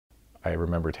I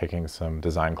remember taking some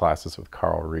design classes with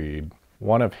Carl Reed.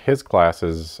 One of his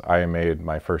classes, I made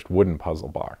my first wooden puzzle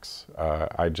box.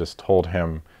 I just told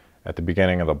him at the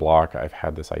beginning of the block, I've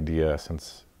had this idea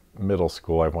since middle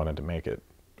school. I wanted to make it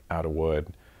out of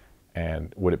wood.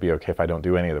 And would it be okay if I don't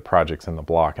do any of the projects in the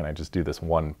block and I just do this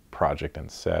one project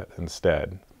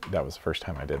instead? That was the first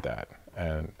time I did that.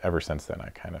 And ever since then, I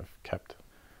kind of kept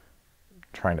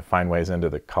trying to find ways into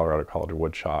the Colorado College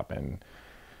wood shop, and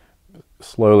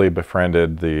slowly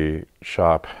befriended the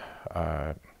shop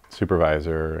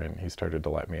supervisor, and he started to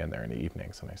let me in there in the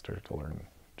evenings, and I started to learn,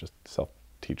 just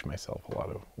teach myself a lot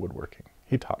of woodworking.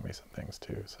 He taught me some things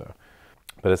too. So,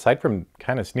 but aside from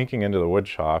kind of sneaking into the wood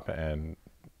shop and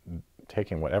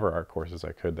taking whatever art courses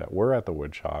I could that were at the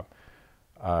wood shop,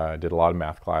 I did a lot of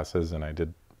math classes, and I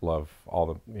did love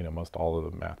most all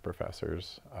of the math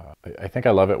professors. I think I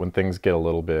love it when things get a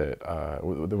little bit,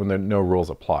 when there no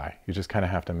rules apply. You just kind of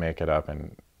have to make it up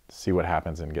and see what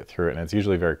happens and get through it. And it's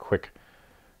usually very quick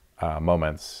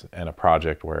moments in a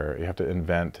project where you have to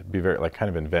invent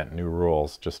new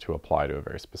rules just to apply to a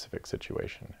very specific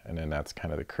situation. And then that's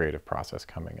kind of the creative process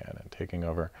coming in and taking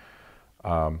over.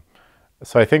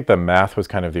 So I think the math was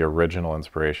kind of the original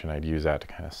inspiration. I'd use that to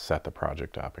kind of set the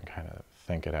project up and kind of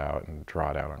think it out and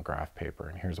draw it out on graph paper,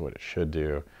 and here's what it should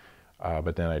do.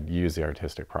 But then I'd use the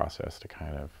artistic process to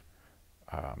kind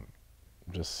of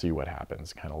just see what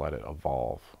happens, kind of let it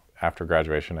evolve. After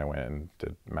graduation, I went and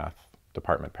did math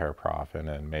department paraprof, and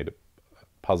then made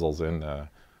puzzles in the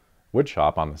wood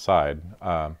shop on the side.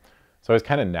 So I was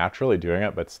kind of naturally doing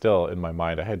it, but still in my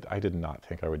mind, I did not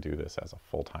think I would do this as a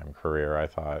full-time career. I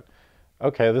thought,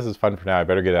 okay, this is fun for now. I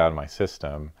better get it out of my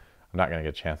system. I'm not going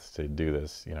to get a chance to do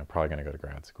this. Probably going to go to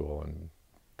grad school and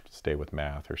stay with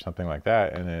math or something like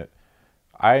that. And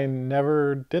I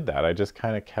never did that. I just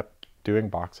kind of kept doing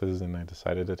boxes, and I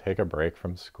decided to take a break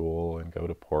from school and go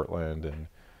to Portland and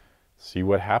see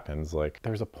what happens. Like,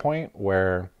 there's a point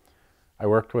where I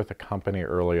worked with a company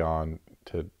early on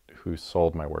who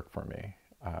sold my work for me.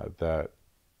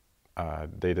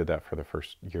 They did that for the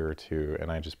first year or two,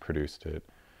 and I just produced it.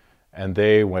 And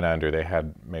they went under. They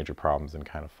had major problems and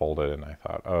kind of folded, and I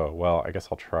thought, oh, well, I guess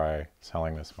I'll try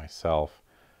selling this myself.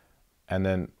 And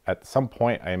then at some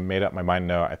point, I made up my mind,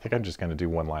 no, I think I'm just going to do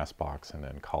one last box and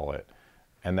then call it.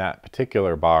 And that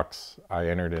particular box, I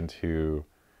entered into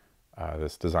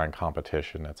this design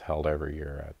competition that's held every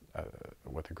year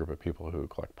with a group of people who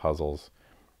collect puzzles.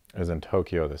 It was in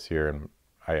Tokyo this year, and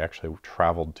I actually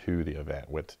traveled to the event,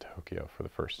 went to Tokyo for the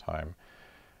first time.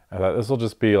 I thought this will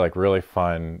just be like really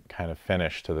fun kind of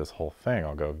finish to this whole thing.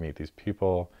 I'll go meet these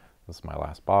people. This is my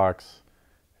last box.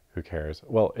 Who cares?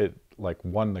 Well, it like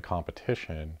won the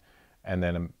competition, and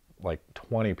then like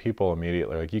 20 people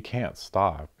immediately like, you can't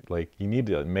stop. Like, you need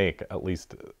to make at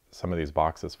least some of these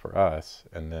boxes for us,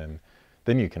 and then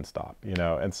you can stop,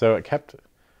 And so it kept,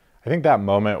 I think that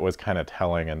moment was kind of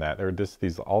telling, in that there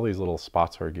were all these little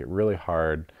spots where it'd get really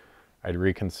hard. I'd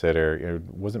reconsider,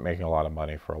 wasn't making a lot of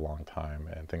money for a long time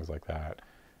and things like that.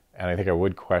 And I think I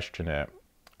would question it.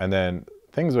 And then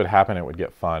things would happen, it would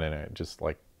get fun, and it just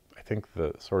like, I think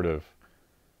there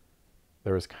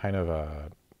was kind of a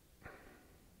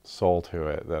soul to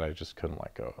it that I just couldn't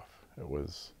let go of. It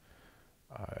was,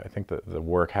 I think that the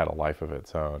work had a life of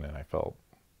its own, and I felt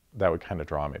that would kind of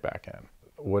draw me back in.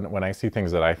 When I see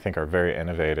things that I think are very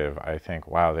innovative, I think,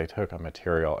 wow, they took a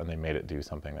material and they made it do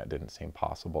something that didn't seem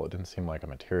possible. It didn't seem like a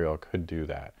material could do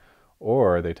that.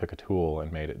 Or they took a tool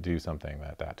and made it do something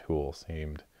that tool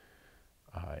seemed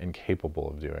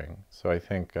incapable of doing. So I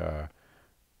think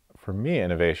for me,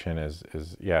 innovation is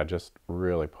just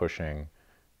really pushing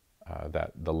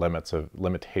the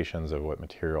limitations of what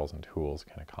materials and tools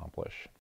can accomplish.